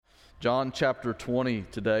John chapter 20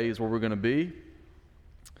 today is where we're going to be.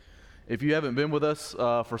 If you haven't been with us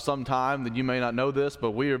for some time, then you may not know this,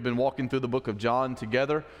 but we have been walking through the book of John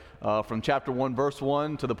together from chapter 1, verse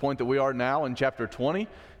 1 to the point that we are now in chapter 20.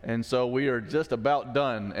 And so we are just about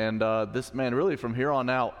done. And really from here on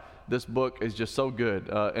out, this book is just so good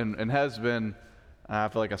and has been. I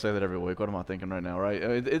feel like I say that every week. What am I thinking right now, right?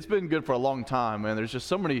 It's been good for a long time, and there's just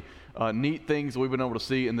so many neat things we've been able to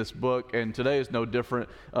see in this book, and today is no different.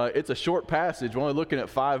 It's a short passage. We're only looking at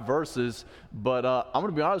 5 verses, but I'm going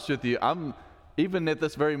to be honest with you. I'm even at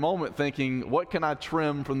this very moment thinking, what can I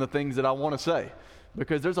trim from the things that I want to say?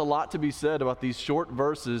 Because there's a lot to be said about these short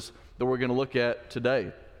verses that we're going to look at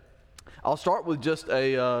today. I'll start with just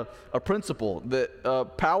a principle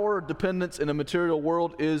that power dependence in a material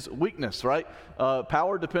world is weakness, right?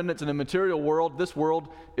 Power dependence in a material world, this world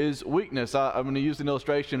is weakness. I'm going to use an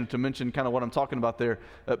illustration to mention kind of what I'm talking about there.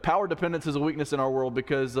 Power dependence is a weakness in our world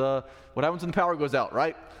because what happens when the power goes out,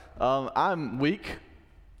 right? I'm weak.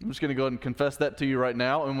 I'm just going to go ahead and confess that to you right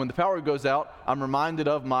now. And when the power goes out, I'm reminded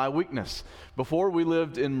of my weakness. Before we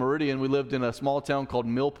lived in Meridian, we lived in a small town called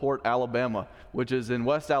Millport, Alabama, which is in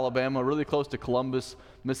West Alabama, really close to Columbus,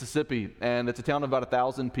 Mississippi. And it's a town of about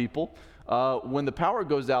 1,000 people. When the power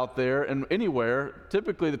goes out there and anywhere,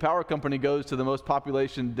 typically the power company goes to the most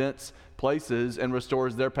population-dense places and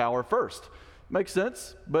restores their power first. Makes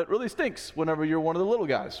sense, but really stinks whenever you're one of the little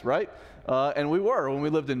guys, right? And we were when we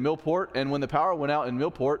lived in Millport, and when the power went out in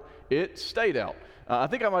Millport, it stayed out. I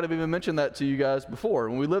think I might have even mentioned that to you guys before.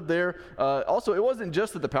 When we lived there, also, it wasn't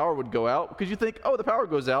just that the power would go out, because you think, oh, the power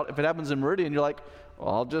goes out. If it happens in Meridian, you're like,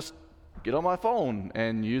 well, I'll just get on my phone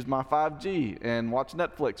and use my 5G and watch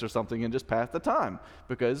Netflix or something and just pass the time,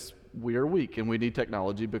 because we are weak and we need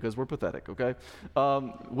technology because we're pathetic, okay?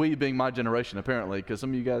 We being my generation, apparently, because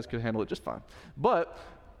some of you guys could handle it just fine. But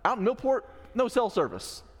out in Millport, no cell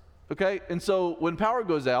service. Okay, and so when power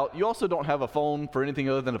goes out, you also don't have a phone for anything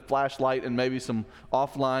other than a flashlight and maybe some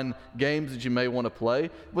offline games that you may want to play.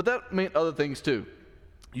 But that meant other things too.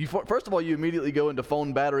 First of all, you immediately go into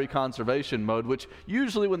phone battery conservation mode, which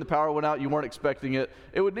usually when the power went out, you weren't expecting it.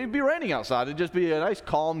 It would be raining outside. It'd just be a nice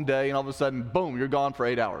calm day, and all of a sudden, boom, you're gone for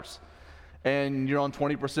 8 hours. And you're on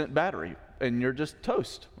 20% battery, and you're just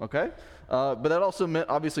toast, okay? But that also meant,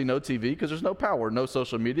 obviously, no TV because there's no power, no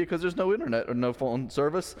social media because there's no internet or no phone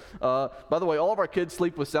service. By the way, all of our kids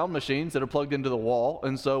sleep with sound machines that are plugged into the wall,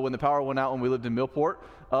 and so when the power went out when we lived in Millport,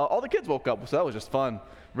 all the kids woke up, so that was just fun.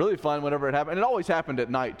 Really fun whenever it happened. And it always happened at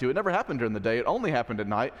night, too. It never happened during the day. It only happened at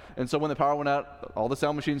night. And so when the power went out, all the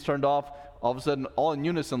sound machines turned off. All of a sudden, all in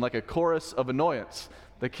unison, like a chorus of annoyance.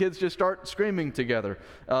 The kids just start screaming together.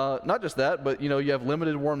 Not just that, but, you have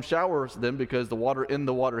limited warm showers then because the water in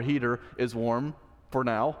the water heater is warm for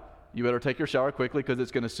now. You better take your shower quickly because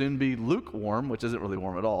it's going to soon be lukewarm, which isn't really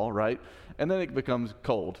warm at all, right? And then it becomes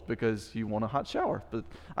cold because you want a hot shower. But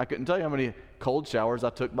I couldn't tell you how many cold showers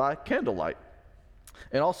I took by candlelight.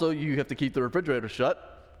 And also, you have to keep the refrigerator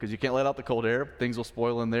shut because you can't let out the cold air. Things will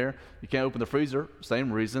spoil in there. You can't open the freezer,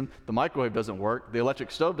 same reason. The microwave doesn't work. The electric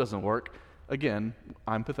stove doesn't work. Again,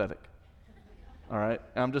 I'm pathetic. All right?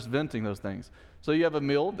 I'm just venting those things. So you have a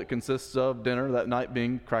meal that consists of dinner that night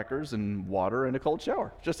being crackers and water and a cold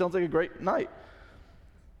shower. Just sounds like a great night.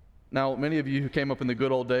 Now, many of you who came up in the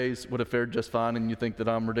good old days would have fared just fine, and you think that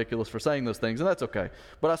I'm ridiculous for saying those things, and that's okay.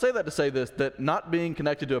 But I say that to say this, that not being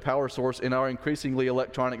connected to a power source in our increasingly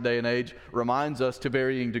electronic day and age reminds us to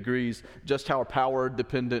varying degrees just how power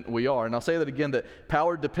dependent we are. And I'll say that again, that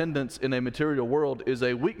power dependence in a material world is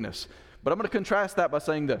a weakness. But I'm going to contrast that by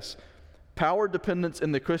saying this. Power dependence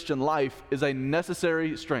in the Christian life is a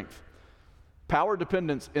necessary strength. Power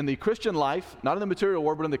dependence in the Christian life, not in the material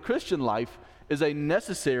world, but in the Christian life, is a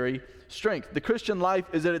necessary strength. The Christian life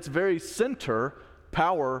is at its very center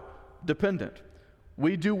power dependent.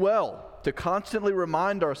 We do well to constantly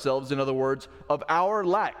remind ourselves, in other words, of our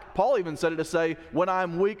lack. Paul even said it to say, when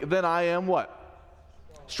I'm weak, then I am what?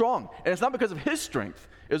 Strong. And it's not because of his strength.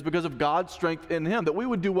 It's because of God's strength in him, that we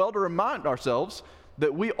would do well to remind ourselves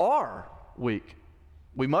that we are weak.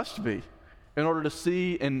 We must be, in order to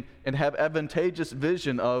see and have advantageous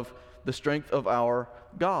vision of the strength of our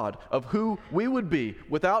God, of who we would be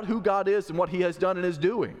without who God is and what he has done and is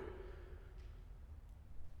doing.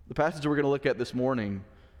 The passage we're going to look at this morning,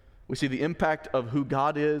 we see the impact of who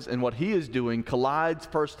God is and what he is doing collides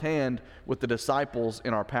firsthand with the disciples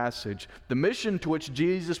in our passage. The mission to which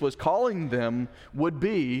Jesus was calling them would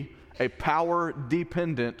be a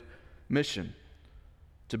power-dependent mission.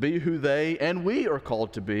 To be who they and we are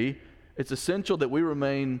called to be, it's essential that we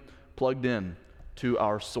remain plugged in to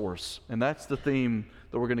our source. And that's the theme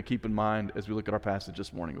that we're going to keep in mind as we look at our passage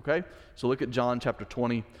this morning, okay? So look at John chapter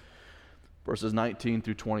 20. verses 19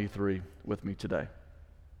 through 23 with me today.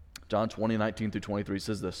 John 20, 19 through 23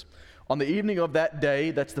 says this. On the evening of that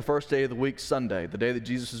day, that's the first day of the week, Sunday, the day that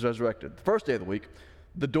Jesus is resurrected, the first day of the week,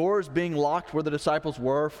 the doors being locked where the disciples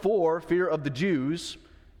were for fear of the Jews,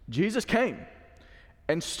 Jesus came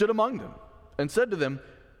and stood among them and said to them,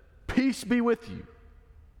 "Peace be with you."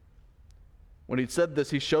 When he'd said this,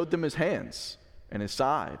 he showed them his hands and his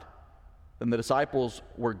side. Then the disciples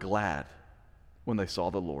were glad when they saw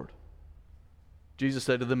the Lord. Jesus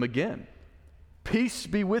said to them again, "Peace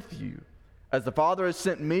be with you. As the Father has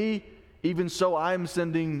sent me, even so I am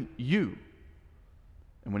sending you."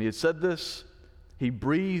 And when he had said this, he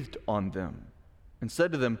breathed on them and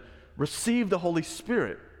said to them, "Receive the Holy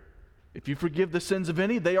Spirit. If you forgive the sins of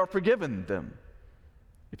any, they are forgiven them.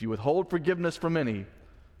 If you withhold forgiveness from any,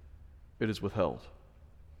 it is withheld."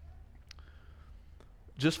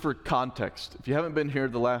 Just for context, if you haven't been here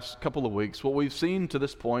the last couple of weeks, what we've seen to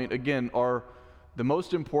this point, again, are the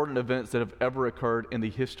most important events that have ever occurred in the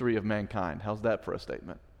history of mankind. How's that for a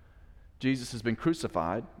statement? Jesus has been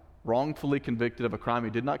crucified, wrongfully convicted of a crime he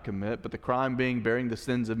did not commit, but the crime being bearing the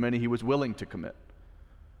sins of many he was willing to commit.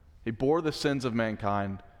 He bore the sins of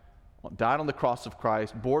mankind, died on the cross of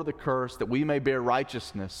Christ, bore the curse that we may bear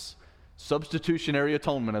righteousness, substitutionary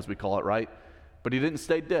atonement as we call it, right? But he didn't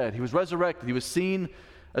stay dead. He was resurrected. He was seen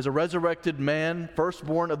as a resurrected man,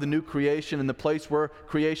 firstborn of the new creation in the place where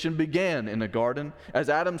creation began in a garden. As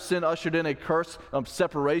Adam's sin ushered in a curse of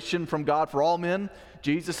separation from God for all men,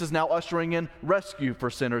 Jesus is now ushering in rescue for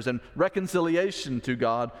sinners and reconciliation to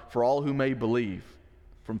God for all who may believe,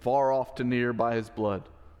 from far off to near by his blood,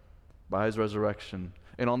 by his resurrection.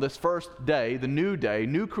 And on this first day, the new day,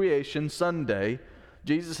 new creation, Sunday,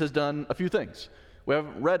 Jesus has done a few things. We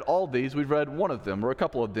haven't read all these. We've read one of them or a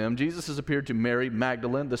couple of them. Jesus has appeared to Mary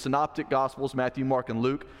Magdalene. The Synoptic Gospels, Matthew, Mark, and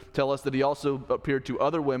Luke, tell us that he also appeared to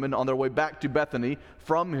other women on their way back to Bethany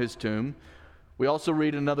from his tomb. We also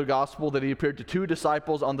read in another gospel that he appeared to 2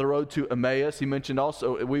 disciples on the road to Emmaus.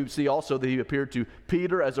 We see also that he appeared to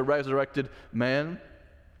Peter as a resurrected man.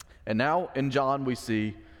 And now in John we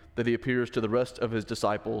see that he appears to the rest of his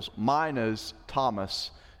disciples, minus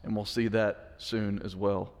Thomas, and we'll see that soon as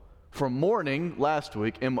well. From morning last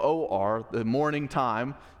week, M-O-R, the morning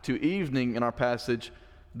time, to evening in our passage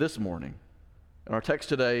this morning. In our text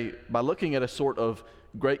today, by looking at a sort of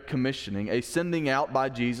great commissioning, a sending out by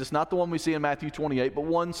Jesus, not the one we see in Matthew 28, but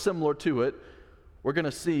one similar to it, we're going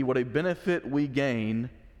to see what a benefit we gain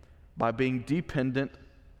by being dependent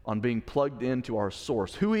on being plugged into our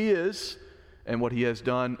source, who he is and what he has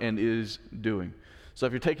done and is doing. So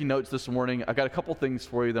if you're taking notes this morning, I got a couple things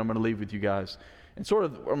for you that I'm going to leave with you guys. And sort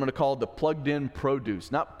of, I'm going to call it the plugged-in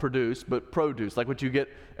produce. Not produce, but produce, like what you get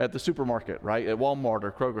at the supermarket, right? At Walmart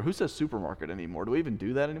or Kroger. Who says supermarket anymore? Do we even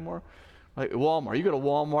do that anymore? Like Walmart. You go to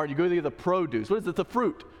Walmart, you go to get the produce. What is it? The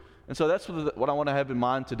fruit. And so that's what I want to have in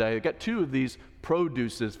mind today. I've got 2 of these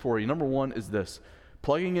produces for you. Number 1 is this.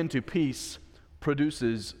 Plugging into peace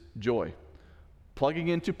produces joy. Plugging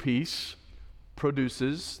into peace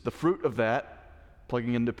produces, the fruit of that,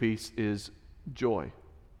 plugging into peace, is joy.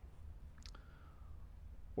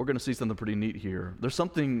 We're going to see something pretty neat here. There's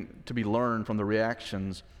something to be learned from the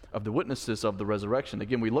reactions of the witnesses of the resurrection.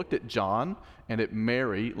 Again, we looked at John and at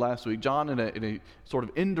Mary last week. John in a sort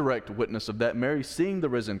of indirect witness of that. Mary seeing the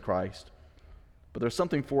risen Christ. But there's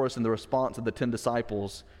something for us in the response of the 10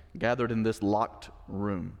 disciples gathered in this locked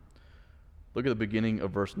room. Look at the beginning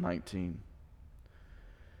of verse 19.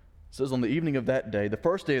 It says, on the evening of that day, the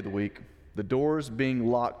first day of the week, the doors being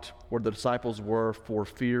locked where the disciples were for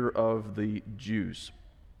fear of the Jews.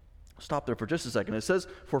 Stop there for just a second. It says,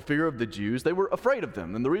 for fear of the Jews, they were afraid of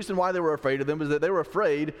them. And the reason why they were afraid of them is that they were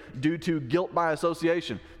afraid due to guilt by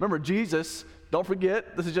association. Remember, Jesus, don't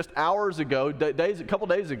forget, this is just hours ago, a couple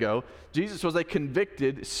days ago, Jesus was a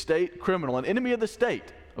convicted state criminal, an enemy of the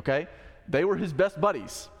state, okay? They were his best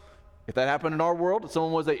buddies. If that happened in our world, if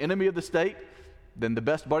someone was an enemy of the state, then the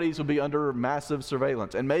best buddies would be under massive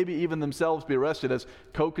surveillance and maybe even themselves be arrested as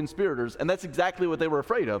co-conspirators. And that's exactly what they were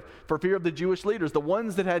afraid of. For fear of the Jewish leaders, the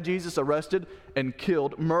ones that had Jesus arrested and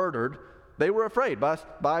killed, murdered, they were afraid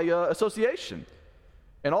by association.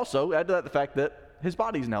 And also, add to that the fact that his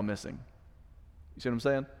body's now missing. You see what I'm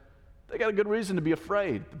saying? They got a good reason to be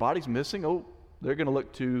afraid. The body's missing. Oh, they're going to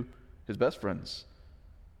look to his best friends.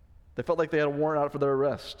 They felt like they had a warrant out for their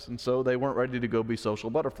arrest, and so they weren't ready to go be social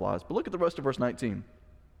butterflies. But look at the rest of verse 19.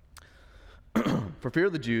 For fear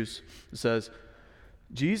of the Jews, it says,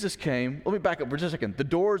 Jesus came. Let me back up for just a second. The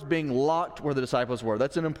doors being locked where the disciples were.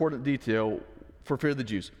 That's an important detail for fear of the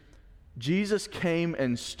Jews. Jesus came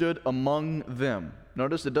and stood among them.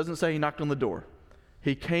 Notice it doesn't say he knocked on the door.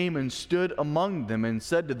 He came and stood among them and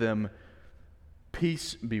said to them,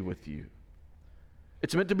 peace be with you.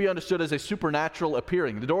 It's meant to be understood as a supernatural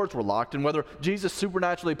appearing. The doors were locked, and whether Jesus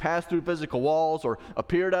supernaturally passed through physical walls or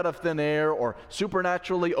appeared out of thin air or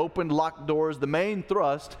supernaturally opened locked doors, the main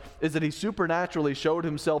thrust is that he supernaturally showed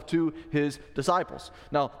himself to his disciples.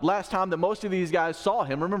 Now, last time that most of these guys saw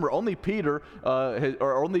him, remember, only Peter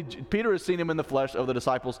has seen him in the flesh of the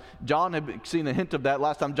disciples. John had seen a hint of that.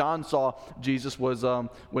 Last time John saw Jesus was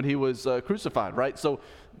when he was crucified, right? So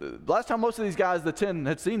the last time most of these guys, the 10,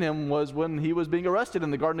 had seen him was when he was being arrested in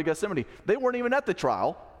the Garden of Gethsemane. They weren't even at the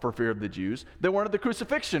trial for fear of the Jews. They weren't at the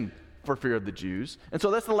crucifixion for fear of the Jews. And so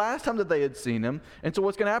that's the last time that they had seen him. And so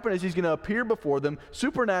what's going to happen is he's going to appear before them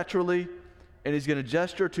supernaturally, and he's going to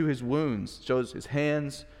gesture to his wounds, shows his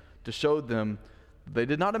hands to show them they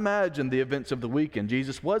did not imagine the events of the weekend.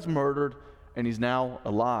 Jesus was murdered, and he's now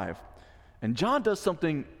alive. And John does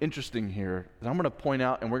something interesting here that I'm going to point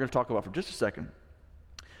out, and we're going to talk about for just a second.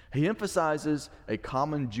 He emphasizes a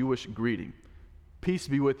common Jewish greeting. Peace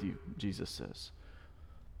be with you, Jesus says.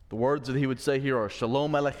 The words that he would say here are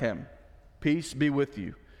Shalom Aleichem, peace be with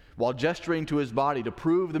you, while gesturing to his body to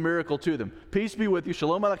prove the miracle to them. Peace be with you,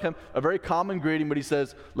 Shalom Aleichem, a very common greeting, but he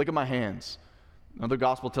says, look at my hands. Another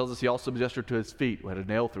gospel tells us he also gestured to his feet, who had a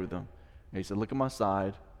nail through them. And he said, look at my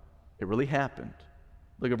side. It really happened.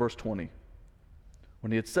 Look at verse 20.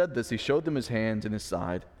 When he had said this, he showed them his hands and his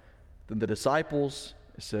side. Then the disciples,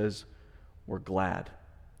 it says, were glad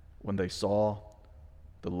when they saw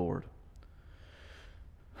the Lord.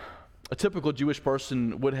 A typical Jewish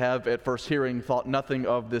person would have, at first hearing, thought nothing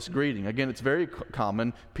of this greeting. Again, it's very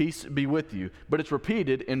common, peace be with you. But it's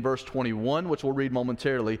repeated in verse 21, which we'll read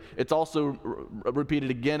momentarily. It's also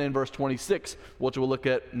repeated again in verse 26, which we'll look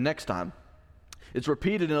at next time. It's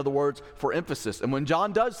repeated, in other words, for emphasis. And when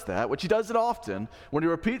John does that, which he does it often, when he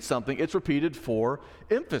repeats something, it's repeated for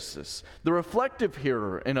emphasis. The reflective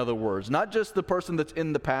hearer, in other words, not just the person that's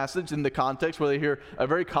in the passage, in the context where they hear a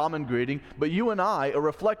very common greeting, but you and I, a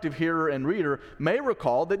reflective hearer and reader, may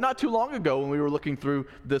recall that not too long ago when we were looking through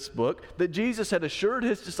this book, that Jesus had assured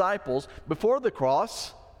his disciples before the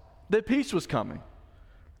cross that peace was coming.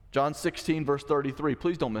 John 16, verse 33.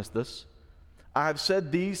 Please don't miss this. I have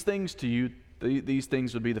said these things to you. These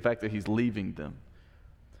things would be the fact that he's leaving them.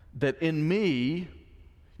 That in me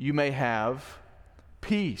you may have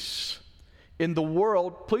peace. In the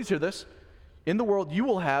world, please hear this, in the world you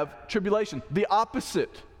will have tribulation, the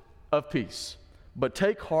opposite of peace. But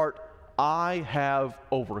take heart, I have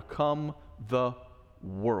overcome the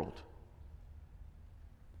world.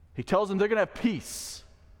 He tells them they're going to have peace.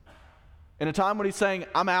 In a time when he's saying,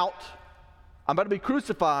 I'm out, I'm about to be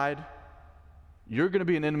crucified, you're going to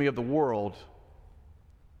be an enemy of the world.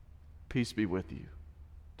 Peace be with you.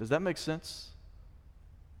 Does that make sense?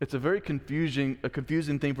 It's a very confusing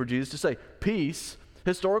thing for Jesus to say. Peace,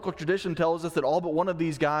 historical tradition tells us that all but one of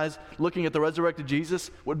these guys looking at the resurrected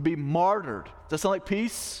Jesus would be martyred. Does that sound like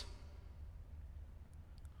peace?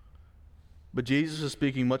 But Jesus is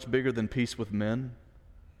speaking much bigger than peace with men.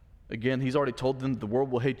 Again, he's already told them the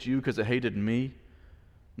world will hate you because it hated me.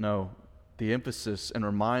 No, the emphasis and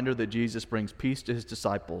reminder that Jesus brings peace to his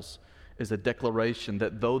disciples is a declaration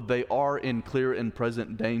that though they are in clear and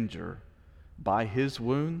present danger, by his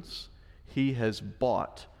wounds, he has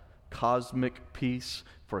bought cosmic peace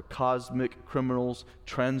for cosmic criminals,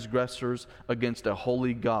 transgressors against a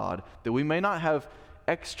holy God, that we may not have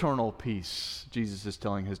external peace, Jesus is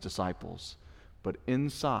telling his disciples, but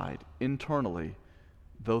inside, internally,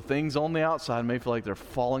 though things on the outside may feel like they're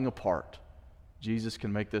falling apart, Jesus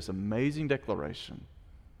can make this amazing declaration,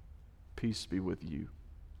 peace be with you.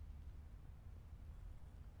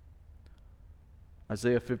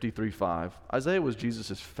 Isaiah 53:5. Isaiah was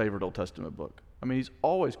Jesus' favorite Old Testament book. I mean, he's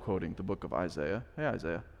always quoting the book of Isaiah. Hey,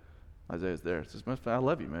 Isaiah. Isaiah's there. Says, I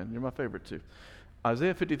love you, man. You're my favorite too.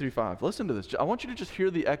 Isaiah 53:5. Listen to this. I want you to just hear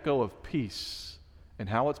the echo of peace and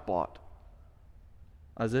how it's bought.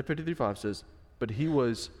 Isaiah 53:5 says, but he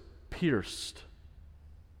was pierced.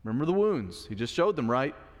 Remember the wounds. He just showed them,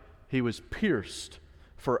 right? He was pierced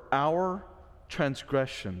for our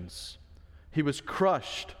transgressions. He was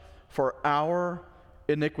crushed for our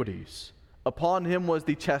iniquities. Upon him was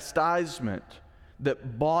the chastisement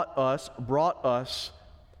that brought us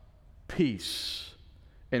peace.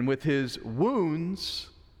 And with his wounds,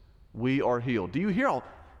 we are healed. Do you hear all?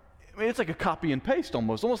 I mean, it's like a copy and paste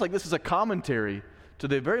almost like this is a commentary to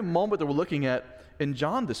the very moment that we're looking at in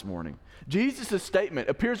John this morning. Jesus' statement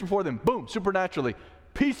appears before them, boom, supernaturally.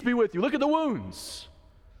 Peace be with you. Look at the wounds.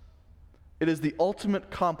 It is the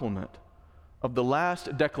ultimate complement of the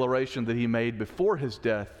last declaration that he made before his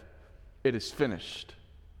death. It is finished.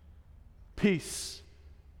 Peace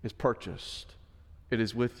is purchased. It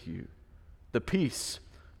is with you. the peace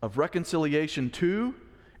of reconciliation to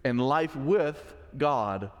and life with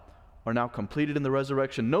God are now completed in the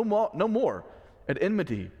resurrection. No more at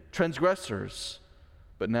enmity, transgressors,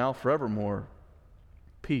 but now forevermore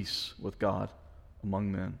peace with God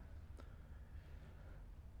among men.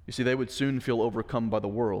 You see, they would soon feel overcome by the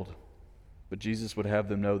world, but Jesus would have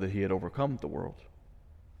them know that he had overcome the world.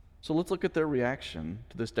 So let's look at their reaction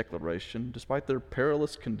to this declaration, despite their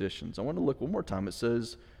perilous conditions. I want to look one more time. It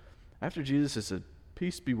says, after Jesus has said,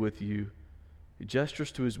 "Peace be with you," he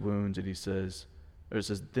gestures to his wounds and he says,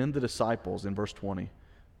 then the disciples, in verse 20,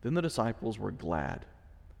 then the disciples were glad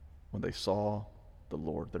when they saw the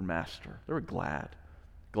Lord, their master. They were glad.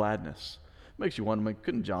 Gladness. Makes you wonder,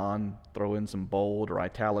 couldn't John throw in some bold or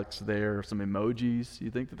italics there, some emojis?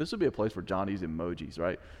 You think that this would be a place where John used emojis,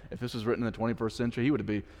 right? If this was written in the 21st century, he would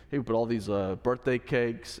put all these birthday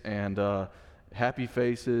cakes and happy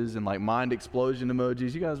faces and like mind explosion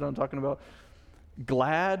emojis. You guys know what I'm talking about?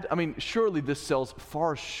 Glad. Surely this sells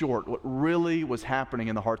far short what really was happening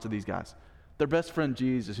in the hearts of these guys. Their best friend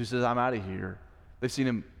Jesus, who says, "I'm out of here." They've seen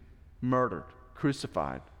him murdered,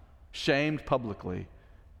 crucified, shamed publicly.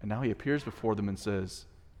 And now he appears before them and says,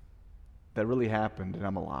 "That really happened and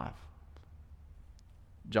I'm alive."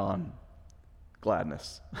 John,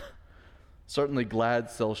 gladness. Certainly glad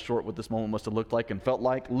sells short what this moment must have looked like and felt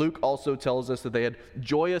like. Luke also tells us that they had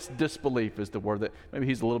joyous disbelief, is the word that, maybe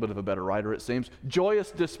he's a little bit of a better writer, it seems.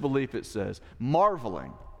 Joyous disbelief, it says.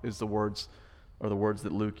 Marveling is the words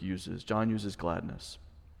that Luke uses. John uses gladness.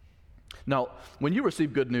 Now, when you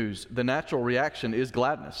receive good news, the natural reaction is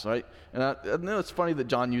gladness, right? And I know it's funny that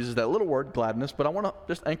John uses that little word, gladness, but I want to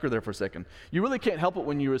just anchor there for a second. You really can't help it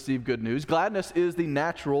when you receive good news. Gladness is the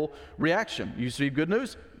natural reaction. You receive good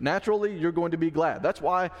news, naturally you're going to be glad. That's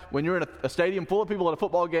why when you're in a stadium full of people at a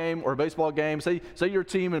football game or a baseball game, say your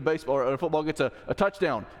team in baseball or football gets a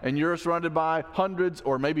touchdown, and you're surrounded by hundreds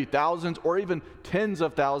or maybe thousands or even tens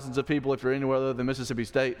of thousands of people if you're anywhere other than Mississippi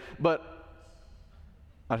State, but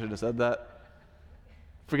I should have said that.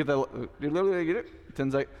 Forget that. You literally get it?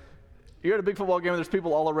 10 seconds. You're at a big football game and there's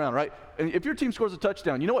people all around, right? And if your team scores a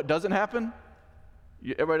touchdown, you know what doesn't happen?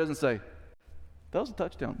 Everybody doesn't say, "That was a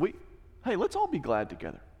touchdown." Hey, let's all be glad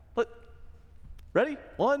together. Ready?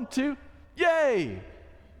 1, 2, yay!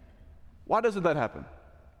 Why doesn't that happen?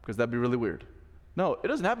 Because that'd be really weird. No, it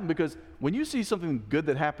doesn't happen because when you see something good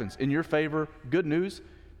that happens in your favor, good news,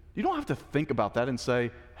 you don't have to think about that and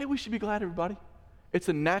say, "Hey, we should be glad, everybody." It's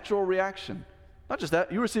a natural reaction. Not just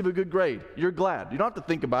that, you receive a good grade, you're glad. You don't have to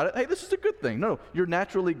think about it. Hey, this is a good thing. No, you're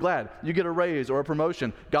naturally glad. You get a raise or a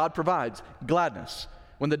promotion, God provides, gladness.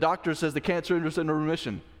 When the doctor says the cancer is in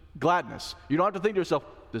remission, gladness. You don't have to think to yourself,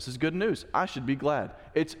 "This is good news, I should be glad."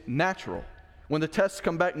 It's natural. When the tests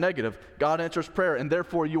come back negative, God answers prayer, and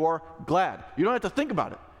therefore you are glad. You don't have to think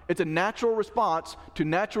about it. It's a natural response to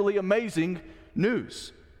naturally amazing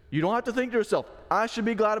news. You don't have to think to yourself, "I should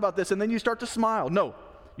be glad about this," and then you start to smile. No,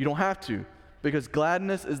 you don't have to, because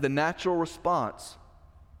gladness is the natural response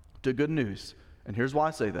to good news. And here's why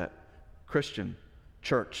I say that. Christian,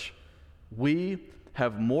 church, we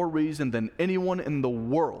have more reason than anyone in the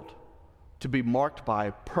world to be marked by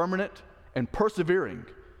a permanent and persevering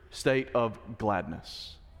state of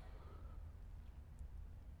gladness.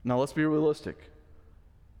 Now let's be realistic.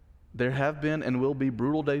 There have been and will be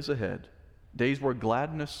brutal days ahead. Days where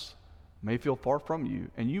gladness may feel far from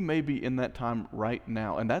you, and you may be in that time right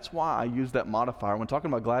now. And that's why I use that modifier when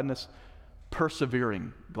talking about gladness,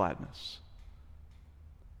 persevering gladness.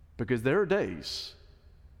 Because there are days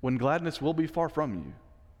when gladness will be far from you.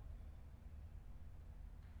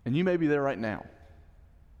 And you may be there right now.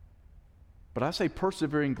 But I say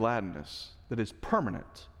persevering gladness that is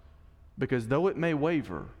permanent, because though it may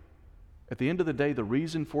waver, at the end of the day, the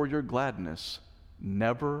reason for your gladness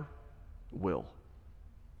never will.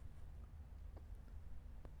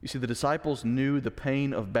 You see, the disciples knew the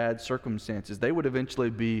pain of bad circumstances. They would eventually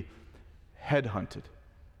be headhunted.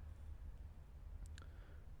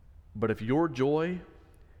 But if your joy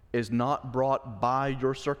is not brought by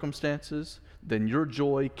your circumstances, then your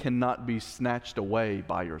joy cannot be snatched away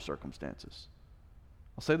by your circumstances.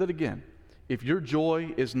 I'll say that again. If your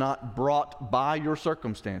joy is not brought by your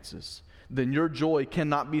circumstances, then your joy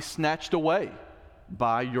cannot be snatched away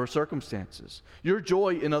by your circumstances. Your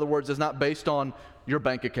joy, in other words, is not based on your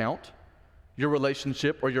bank account, your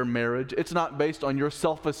relationship, or your marriage. It's not based on your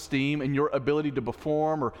self-esteem and your ability to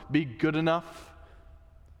perform or be good enough.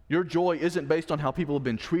 Your joy isn't based on how people have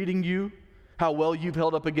been treating you, how well you've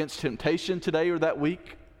held up against temptation today or that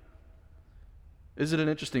week. Isn't it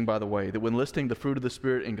interesting, by the way, that when listing the fruit of the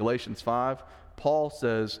Spirit in Galatians 5, Paul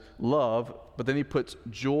says love, but then he puts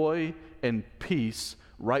joy and peace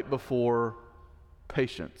right before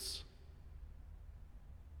patience.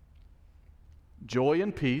 Joy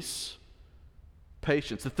and peace,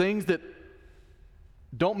 patience. The things that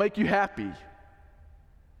don't make you happy,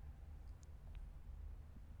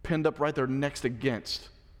 pinned up right there next against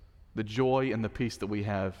the joy and the peace that we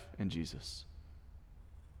have in Jesus.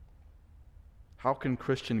 How can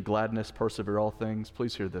Christian gladness persevere all things?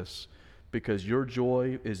 Please hear this. Because your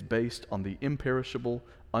joy is based on the imperishable,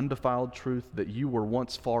 undefiled truth that you were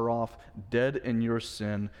once far off, dead in your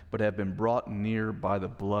sin, but have been brought near by the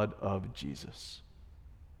blood of Jesus.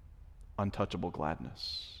 Untouchable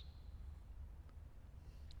gladness.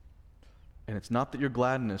 And it's not that your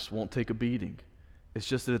gladness won't take a beating. It's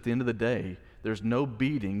just that at the end of the day, there's no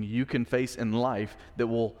beating you can face in life that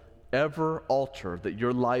will ever alter that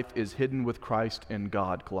your life is hidden with Christ in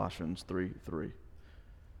God, Colossians 3:3.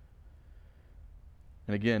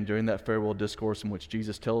 And again, during that farewell discourse in which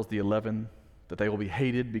Jesus tells the 11 that they will be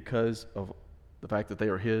hated because of the fact that they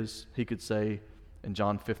are his, he could say in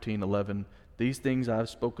John 15:11, "These things I have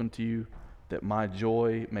spoken to you, that my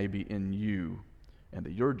joy may be in you, and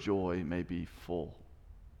that your joy may be full."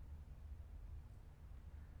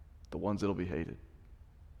 The ones that will be hated,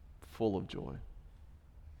 full of joy.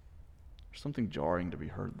 There's something jarring to be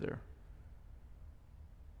heard there.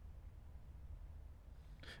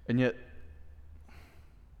 And yet,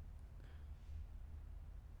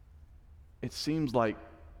 it seems like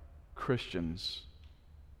Christians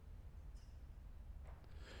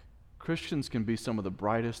can be some of the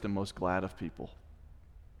brightest and most glad of people.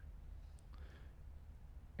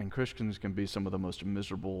 And Christians can be some of the most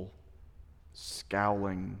miserable,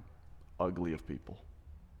 scowling, ugly of people.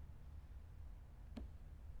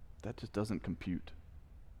 That just doesn't compute,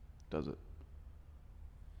 does it?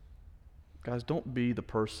 Guys, don't be the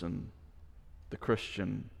person, the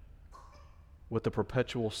Christian, with the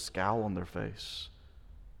perpetual scowl on their face.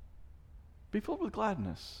 Be filled with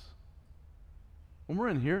gladness. When we're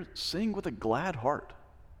in here, sing with a glad heart.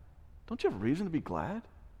 Don't you have reason to be glad?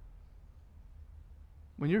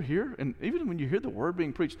 When you're here, and even when you hear the word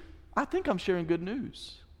being preached, I think I'm sharing good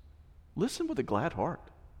news. Listen with a glad heart.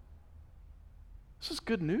 This is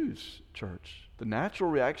good news, church. The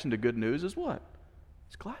natural reaction to good news is what?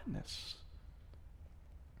 It's gladness.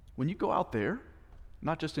 When you go out there,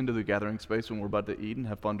 not just into the gathering space when we're about to eat and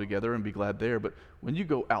have fun together and be glad there, but when you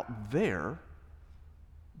go out there,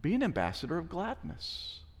 be an ambassador of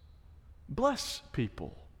gladness. Bless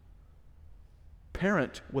people.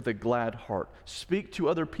 Parent with a glad heart. Speak to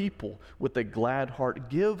other people with a glad heart.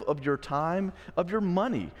 Give of your time, of your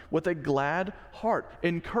money with a glad heart.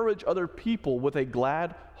 Encourage other people with a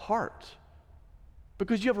glad heart.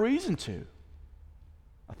 Because you have reason to,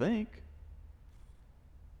 I think.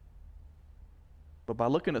 But by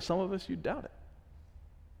looking at some of us, you doubt it.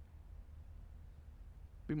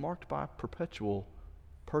 Be marked by perpetual,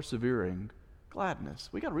 persevering gladness.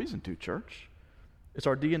 We got reason to, church. It's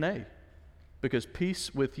our DNA. Because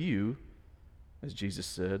peace with you, as Jesus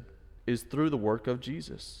said, is through the work of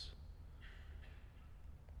Jesus.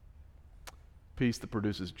 Peace that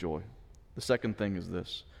produces joy. The second thing is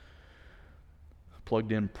this.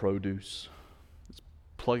 Plugged in produce.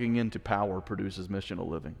 Plugging into power produces missional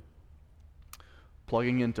living.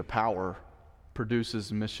 Plugging into power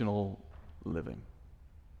produces missional living.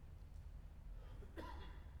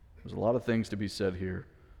 There's a lot of things to be said here.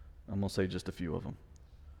 I'm going to say just a few of them.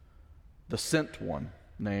 The sent one,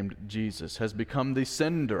 named Jesus, has become the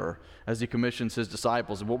sender as he commissions his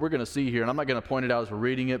disciples. And what we're going to see here, and I'm not going to point it out as we're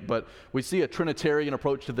reading it, but we see a Trinitarian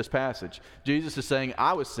approach to this passage. Jesus is saying,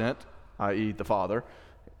 I was sent, i.e. the Father.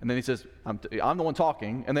 And then he says, I'm the one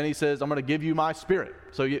talking. And then he says, I'm going to give you my Spirit.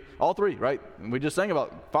 So all three, right? And we just sang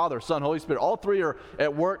about Father, Son, Holy Spirit. All three are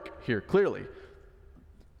at work here, clearly.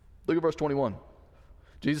 Look at verse 21.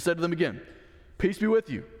 Jesus said to them again, peace be with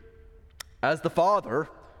you. As the Father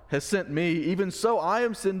has sent me, even so I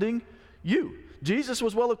am sending you. Jesus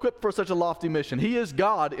was well equipped for such a lofty mission. He is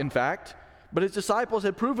God, in fact, but his disciples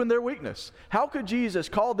had proven their weakness. How could Jesus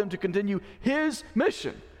call them to continue his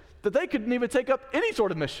mission, that they couldn't even take up any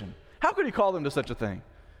sort of mission? How could he call them to such a thing?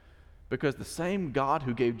 Because the same God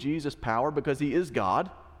who gave Jesus power, because he is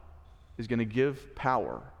God, is going to give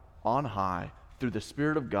power on high through the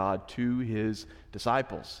Spirit of God to his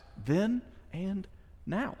disciples, then and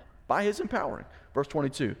now, by his empowering. Verse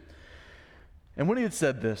 22. And when he had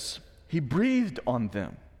said this, he breathed on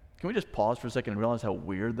them. Can we just pause for a second and realize how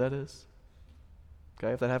weird that is?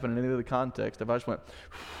 Okay, if that happened in any other context, if I just went,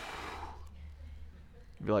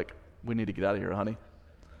 you'd be like, we need to get out of here, honey.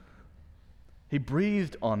 He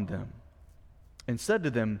breathed on them and said to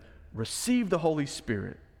them, receive the Holy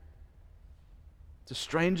Spirit. It's a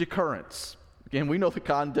strange occurrence. Again, we know the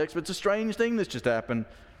context, but it's a strange thing that's just happened.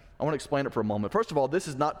 I want to explain it for a moment. First of all, this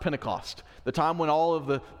is not Pentecost, the time when all of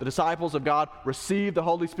the disciples of God received the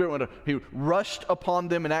Holy Spirit, when He rushed upon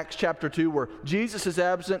them in Acts chapter 2, where Jesus is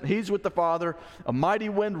absent, He's with the Father. A mighty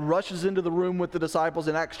wind rushes into the room with the disciples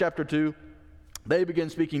in Acts chapter 2. They begin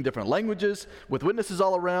speaking different languages with witnesses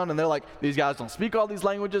all around, and they're like, these guys don't speak all these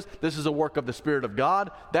languages. This is a work of the Spirit of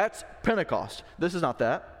God. That's Pentecost. This is not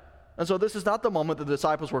that. And so this is not the moment that the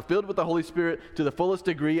disciples were filled with the Holy Spirit to the fullest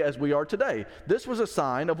degree as we are today. This was a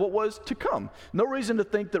sign of what was to come. No reason to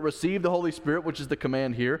think that receive the Holy Spirit, which is the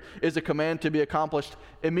command here, is a command to be accomplished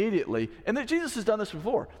immediately. And that Jesus has done this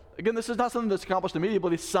before. Again, this is not something that's accomplished immediately,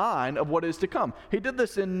 but a sign of what is to come. He did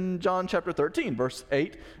this in John chapter 13, verse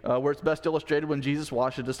 8, where it's best illustrated when Jesus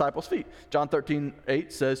washed the disciples' feet. John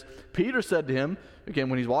 13:8 says, Peter said to him, again,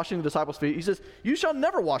 when he's washing the disciples' feet, he says, you shall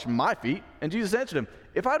never wash my feet. And Jesus answered him,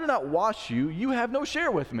 if I do not wash you, you have no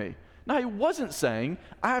share with me. Now, he wasn't saying,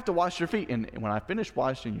 I have to wash your feet, and when I finish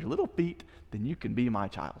washing your little feet, then you can be my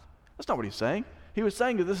child. That's not what he's saying. He was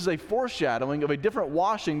saying that this is a foreshadowing of a different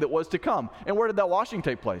washing that was to come. And where did that washing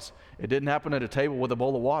take place? It didn't happen at a table with a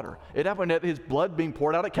bowl of water. It happened at his blood being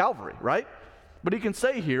poured out at Calvary, right? But he can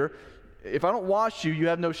say here, if I don't wash you, you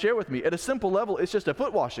have no share with me. At a simple level, it's just a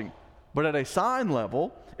foot washing. But at a sign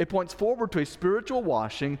level, it points forward to a spiritual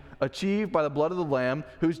washing achieved by the blood of the Lamb,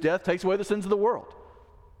 whose death takes away the sins of the world.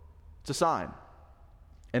 It's a sign.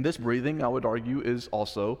 And this breathing, I would argue, is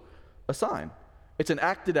also a sign. It's an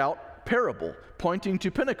acted out parable pointing to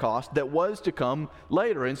Pentecost that was to come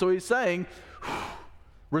later. And so he's saying,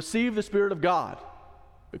 receive the Spirit of God,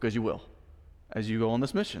 because you will, as you go on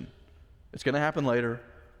this mission. It's going to happen later,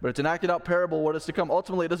 but it's an acted out parable what is to come.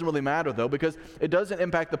 Ultimately, it doesn't really matter, though, because it doesn't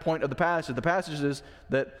impact the point of the passage. The passage is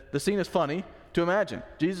that the scene is funny to imagine.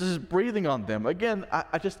 Jesus is breathing on them. Again,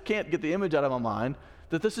 I just can't get the image out of my mind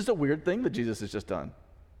that this is a weird thing that Jesus has just done.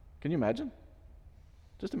 Can you imagine?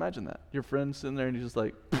 Just imagine that. Your friend's sitting there and you're just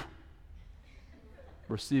like,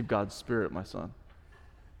 receive God's Spirit, my son.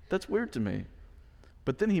 That's weird to me.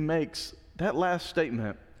 But then he makes, that last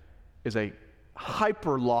statement is a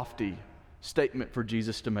hyper lofty statement for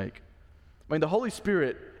Jesus to make. I mean, the Holy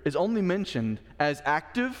Spirit is only mentioned as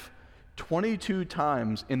active 22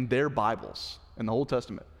 times in their Bibles in the Old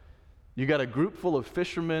Testament. You got a group full of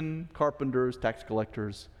fishermen, carpenters, tax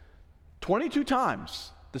collectors. 22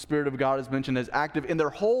 times the Spirit of God is mentioned as active in their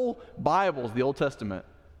whole Bibles, the Old Testament.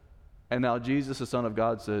 And now Jesus, the Son of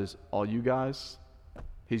God, says, all you guys,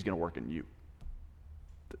 He's going to work in you.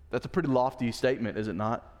 That's a pretty lofty statement, is it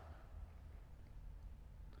not?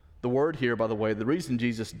 The word here, by the way, the reason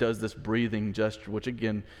Jesus does this breathing gesture, which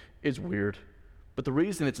again is weird, but the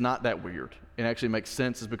reason it's not that weird and actually makes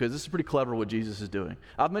sense is because this is pretty clever what Jesus is doing.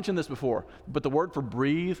 I've mentioned this before, but the word for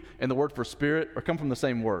breathe and the word for spirit come from the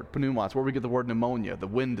same word, pneumos, where we get the word pneumonia, the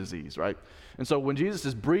wind disease, right? And so when Jesus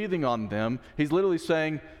is breathing on them, He's literally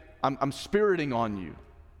saying, I'm spiriting on you.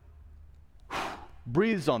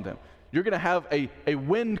 Breathes on them. You're going to have a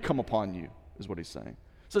wind come upon you, is what He's saying.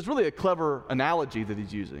 So it's really a clever analogy that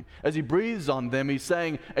He's using. As He breathes on them, He's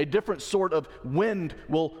saying a different sort of wind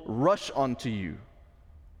will rush onto you.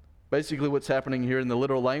 Basically what's happening here in the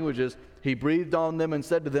literal language is He breathed on them and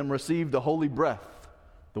said to them, receive the holy breath,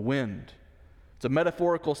 the wind. It's a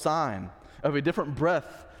metaphorical sign of a different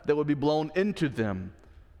breath that would be blown into them,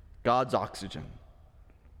 God's oxygen.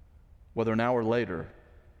 Whether now or later,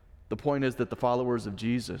 the point is that the followers of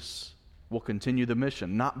Jesus will continue the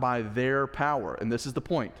mission, not by their power, and this is the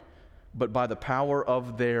point, but by the power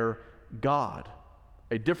of their God,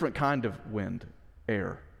 a different kind of wind,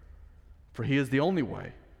 air. For He is the only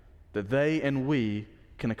way that they and we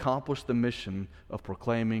can accomplish the mission of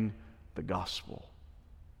proclaiming the gospel.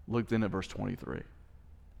 Look then at verse 23.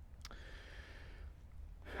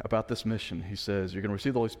 About this mission, he says, you're going to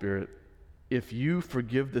receive the Holy Spirit. If you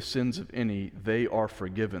forgive the sins of any, they are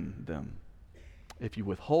forgiven them. If you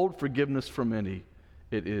withhold forgiveness from any,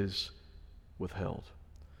 it is withheld.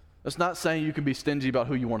 That's not saying you can be stingy about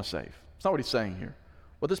who you want to save. That's not what he's saying here.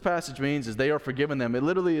 What this passage means is they are forgiven them. It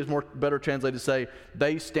literally is better translated to say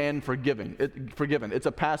they stand forgiven. It's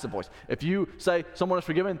a passive voice. If you say someone is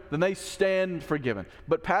forgiven, then they stand forgiven.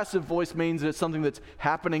 But passive voice means that it's something that's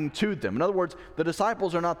happening to them. In other words, the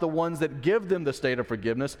disciples are not the ones that give them the state of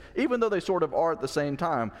forgiveness, even though they sort of are at the same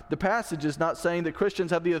time. The passage is not saying that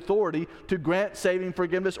Christians have the authority to grant saving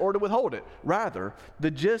forgiveness or to withhold it. Rather,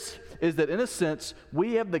 the gist is that in a sense,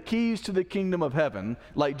 we have the keys to the kingdom of heaven,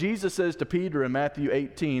 like Jesus says to Peter in Matthew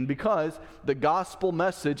 18, because the gospel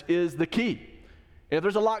message is the key. If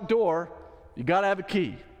there's a locked door, you got to have a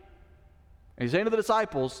key. And he's saying to the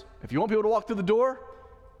disciples, if you want people to walk through the door,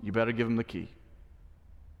 you better give them the key.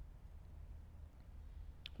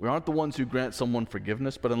 We aren't the ones who grant someone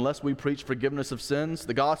forgiveness, but unless we preach forgiveness of sins,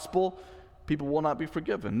 the gospel, people will not be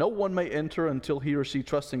forgiven. No one may enter until he or she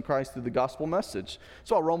trusts in Christ through the gospel message.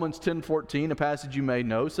 So Romans 10:14, a passage you may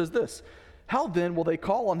know, says this: how then will they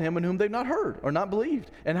call on him in whom they've not heard or not believed?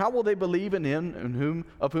 And how will they believe in him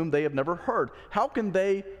of whom they have never heard? How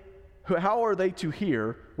are they to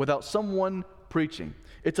hear without someone preaching?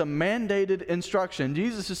 It's a mandated instruction.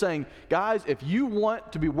 Jesus is saying, guys, if you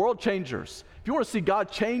want to be world changers, if you want to see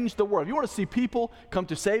God change the world, if you want to see people come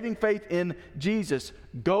to saving faith in Jesus,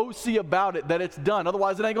 go see about it that it's done.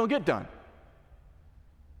 Otherwise, it ain't going to get done.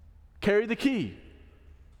 Carry the key.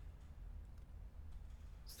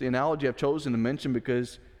 It's the analogy I've chosen to mention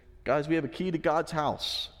because, guys, we have a key to God's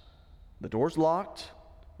house. The door's locked,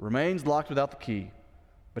 remains locked without the key.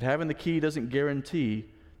 But having the key doesn't guarantee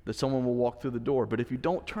that someone will walk through the door. But if you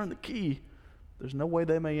don't turn the key, there's no way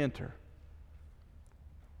they may enter.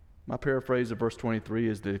 My paraphrase of verse 23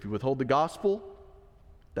 is that if you withhold the gospel,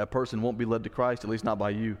 that person won't be led to Christ, at least not by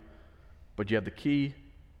you. But you have the key,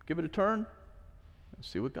 give it a turn, and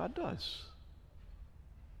see what God does.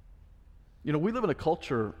 You know, we live in a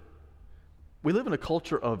culture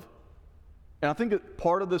of, and I think that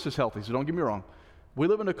part of this is healthy, so don't get me wrong. We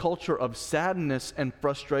live in a culture of sadness and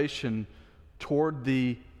frustration toward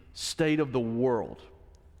the state of the world.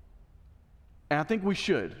 And I think we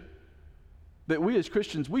should. That we as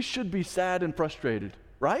Christians, we should be sad and frustrated,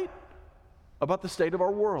 right? About the state of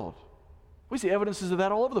our world. We see evidences of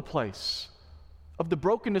that all over the place. Of the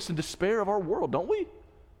brokenness and despair of our world, don't we?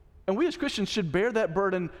 And we as Christians should bear that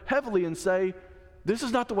burden heavily and say, this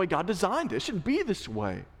is not the way God designed it. It shouldn't be this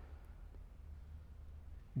way.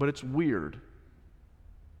 But it's weird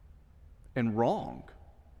and wrong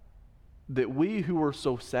that we who are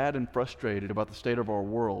so sad and frustrated about the state of our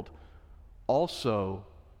world also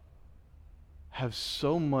have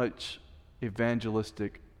so much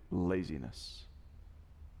evangelistic laziness.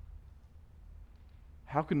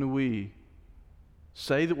 How can we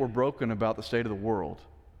say that we're broken about the state of the world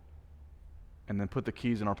and then put the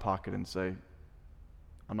keys in our pocket and say,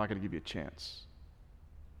 I'm not going to give you a chance?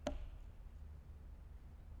 That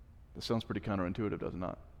sounds pretty counterintuitive, does it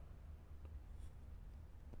not?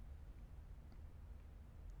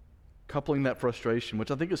 Coupling that frustration, which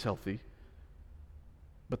I think is healthy,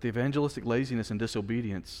 but the evangelistic laziness and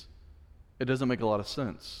disobedience, it doesn't make a lot of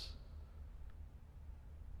sense.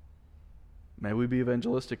 May we be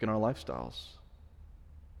evangelistic in our lifestyles.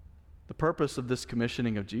 The purpose of this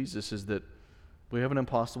commissioning of Jesus is that we have an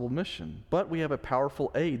impossible mission, but we have a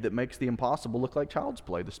powerful aid that makes the impossible look like child's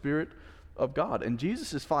play, the Spirit of God. And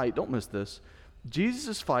Jesus' fight, don't miss this,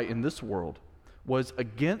 Jesus' fight in this world was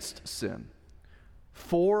against sin,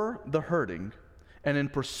 for the hurting, and in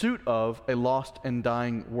pursuit of a lost and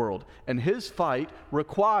dying world. And his fight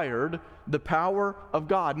required the power of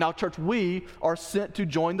God. Now, church, we are sent to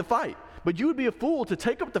join the fight. But you would be a fool to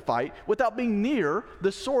take up the fight without being near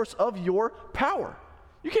the source of your power.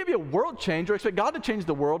 You can't be a world changer, expect God to change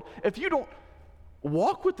the world, if you don't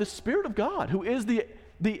walk with the Spirit of God, who is the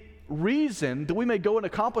reason that we may go and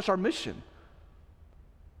accomplish our mission.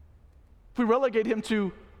 If we relegate him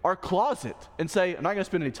to our closet and say, I'm not going to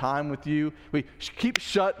spend any time with you. We keep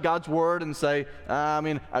shut God's word and say, I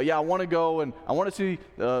want to go and I want to see,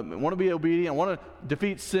 want to be obedient. I want to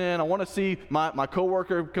defeat sin. I want to see my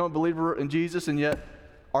coworker become a believer in Jesus. And yet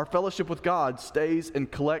our fellowship with God stays and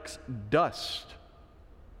collects dust.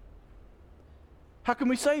 How can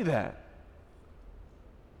we say that?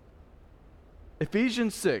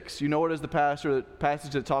 Ephesians 6, you know it as the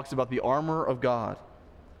passage that talks about the armor of God.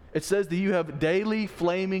 It says that you have daily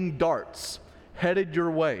flaming darts headed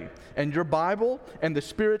your way. And your Bible and the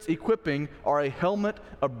Spirit's equipping are a helmet,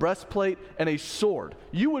 a breastplate, and a sword.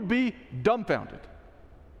 You would be dumbfounded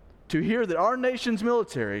to hear that our nation's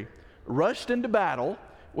military rushed into battle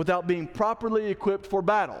without being properly equipped for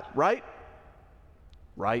battle, right?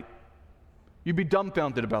 Right? You'd be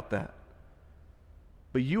dumbfounded about that.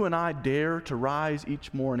 But you and I dare to rise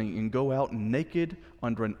each morning and go out naked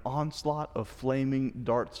under an onslaught of flaming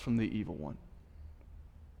darts from the evil one.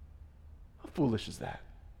 How foolish is that?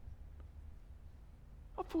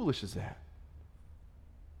 How foolish is that?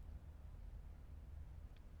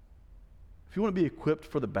 If you want to be equipped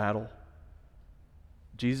for the battle,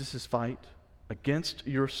 Jesus' fight against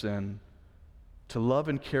your sin, to love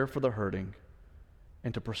and care for the hurting,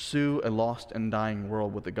 and to pursue a lost and dying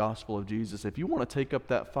world with the gospel of Jesus, if you want to take up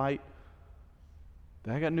that fight,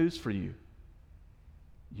 then I got news for you.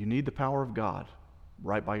 You need the power of God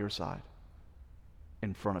right by your side,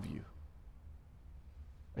 in front of you.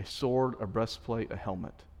 A sword, a breastplate, a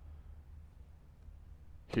helmet.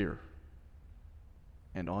 Here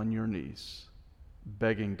and on your knees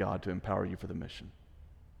begging God to empower you for the mission.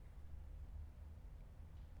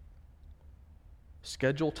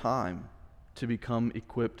 Schedule time to become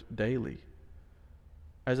equipped daily.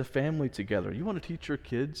 As a family together, you want to teach your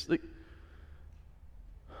kids?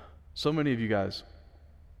 So many of you guys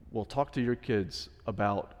will talk to your kids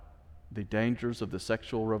about the dangers of the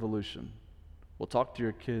sexual revolution. We'll talk to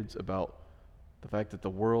your kids about the fact that the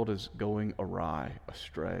world is going awry,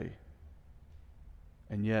 astray.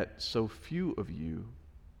 And yet, so few of you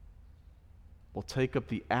will take up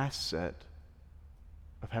the asset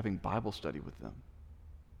of having Bible study with them.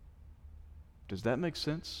 Does that make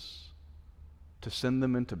sense? To send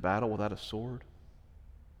them into battle without a sword?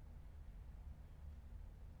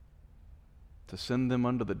 To send them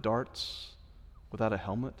under the darts without a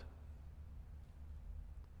helmet?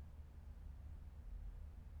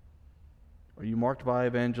 Are you marked by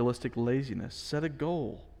evangelistic laziness? Set a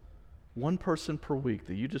goal. One person per week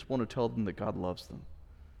that you just want to tell them that God loves them.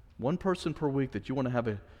 One person per week that you want to have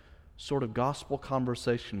a sort of gospel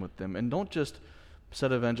conversation with them. And don't just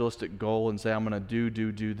set an evangelistic goal and say, I'm going to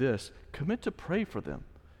do this. Commit to pray for them.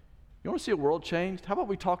 You want to see a world changed? How about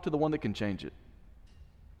we talk to the one that can change it?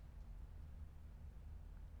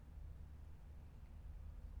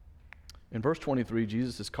 In verse 23,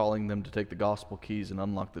 Jesus is calling them to take the gospel keys and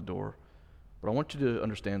unlock the door. But I want you to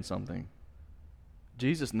understand something.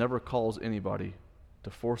 Jesus never calls anybody to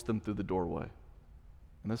force them through the doorway.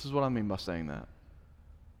 And this is what I mean by saying that.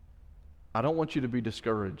 I don't want you to be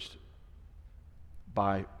discouraged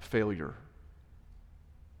by failure.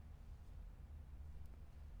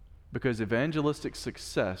 Because evangelistic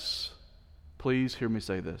success, please hear me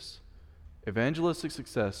say this, evangelistic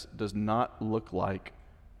success does not look like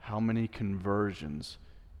how many conversions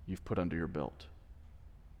you've put under your belt.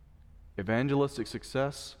 Evangelistic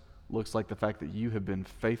success looks like the fact that you have been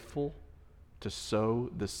faithful to sow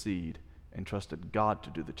the seed and trusted God to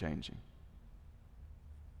do the changing.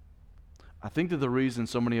 I think that the reason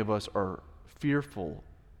so many of us are fearful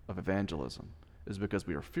of evangelism is because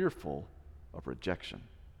we are fearful of rejection,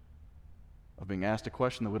 of being asked a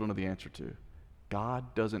question that we don't know the answer to.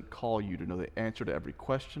 God doesn't call you to know the answer to every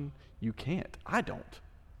question. You can't. I don't.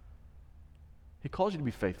 He calls you to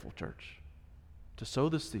be faithful, church, to sow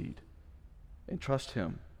the seed and trust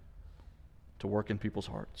Him to work in people's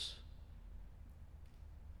hearts.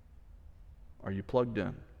 Are you plugged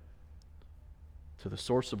in to the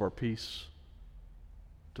source of our peace,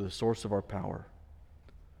 to the source of our power?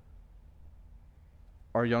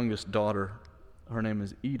 Our youngest daughter, her name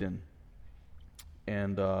is Eden,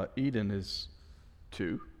 and Eden is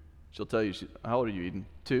 2. She'll tell you, how old are you, Eden?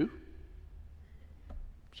 2?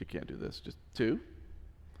 She can't do this, just 2.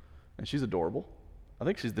 And she's adorable. I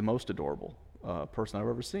think she's the most adorable person I've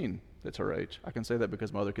ever seen that's her age. I can say that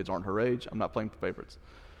because my other kids aren't her age. I'm not playing for favorites.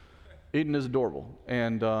 Eden is adorable.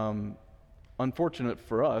 And unfortunate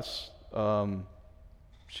for us,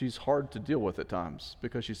 she's hard to deal with at times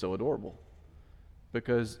because she's so adorable.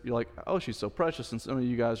 Because you're like, oh, she's so precious. And some of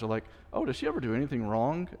you guys are like, oh, does she ever do anything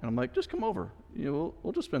wrong? And I'm like, just come over.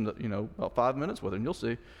 We'll just spend, about 5 minutes with her and you'll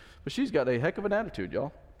see. But she's got a heck of an attitude,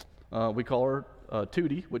 y'all. We call her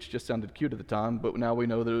Tootie, which just sounded cute at the time, but now we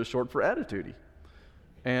know that it was short for attitudey.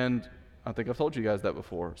 And I think I've told you guys that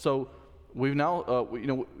before. So we've now,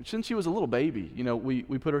 since she was a little baby,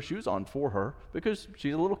 we put her shoes on for her because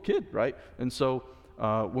she's a little kid, right? And so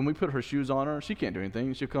when we put her shoes on her, she can't do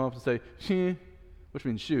anything. She'll come up and say, "Sheh," which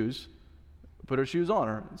means shoes. Put her shoes on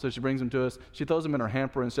her. So she brings them to us. She throws them in her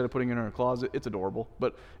hamper instead of putting them in her closet. It's adorable.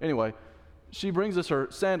 But anyway, she brings us her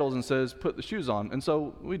sandals and says, put the shoes on. And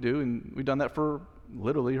so we do, and we've done that for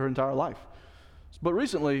literally her entire life. But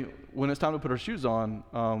recently, when it's time to put her shoes on,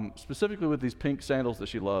 specifically with these pink sandals that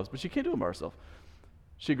she loves, but she can't do them by herself,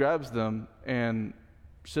 she grabs them and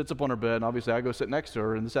sits up on her bed, and obviously I go sit next to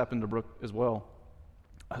her, and this happened to Brooke as well.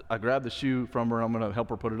 I grab the shoe from her, and I'm going to help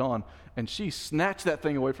her put it on, and she snatched that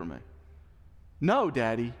thing away from me. "No,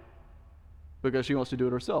 Daddy," because she wants to do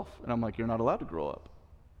it herself. And I'm like, you're not allowed to grow up,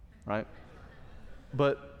 right?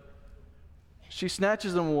 But she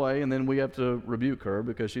snatches them away, and then we have to rebuke her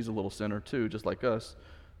because she's a little sinner too, just like us.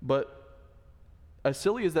 But as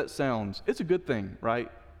silly as that sounds, it's a good thing, right?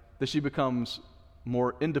 That she becomes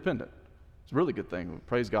more independent. It's a really good thing.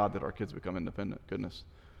 Praise God that our kids become independent. Goodness.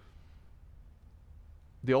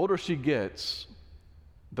 The older she gets,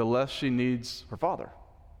 the less she needs her father.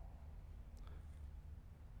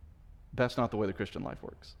 That's not the way the Christian life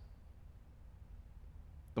works.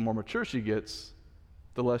 The more mature she gets,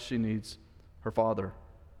 the less she needs her father.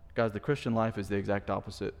 Guys, the Christian life is the exact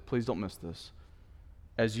opposite. Please don't miss this.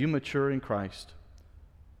 As you mature in Christ,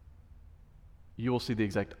 you will see the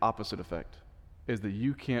exact opposite effect is that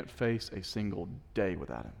you can't face a single day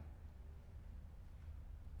without Him.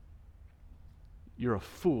 You're a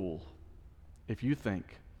fool if you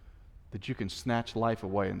think that you can snatch life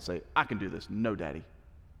away and say, I can do this. No, Daddy.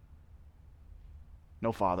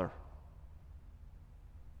 No, Father.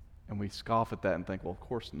 And we scoff at that and think, well, of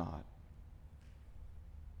course not.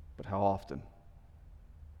 But how often?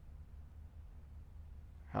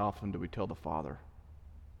 How often do we tell the Father,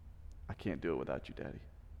 I can't do it without you, Daddy.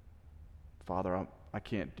 Father, I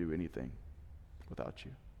can't do anything without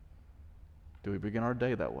you. Do we begin our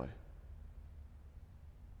day that way?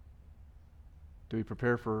 Do we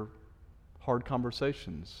prepare for hard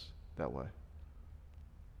conversations that way?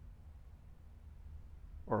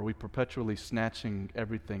 Or are we perpetually snatching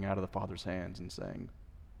everything out of the Father's hands and saying,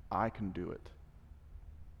 I can do it?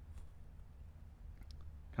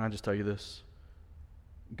 Can I just tell you this?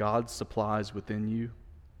 God supplies within you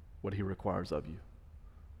what He requires of you.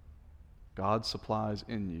 God supplies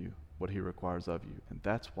in you what He requires of you. And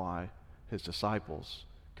that's why His disciples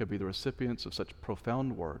could be the recipients of such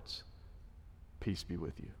profound words. Peace be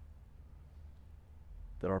with you.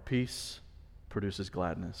 That our peace produces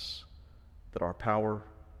gladness. That our power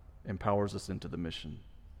empowers us into the mission.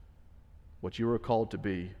 What you are called to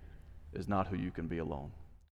be is not who you can be alone.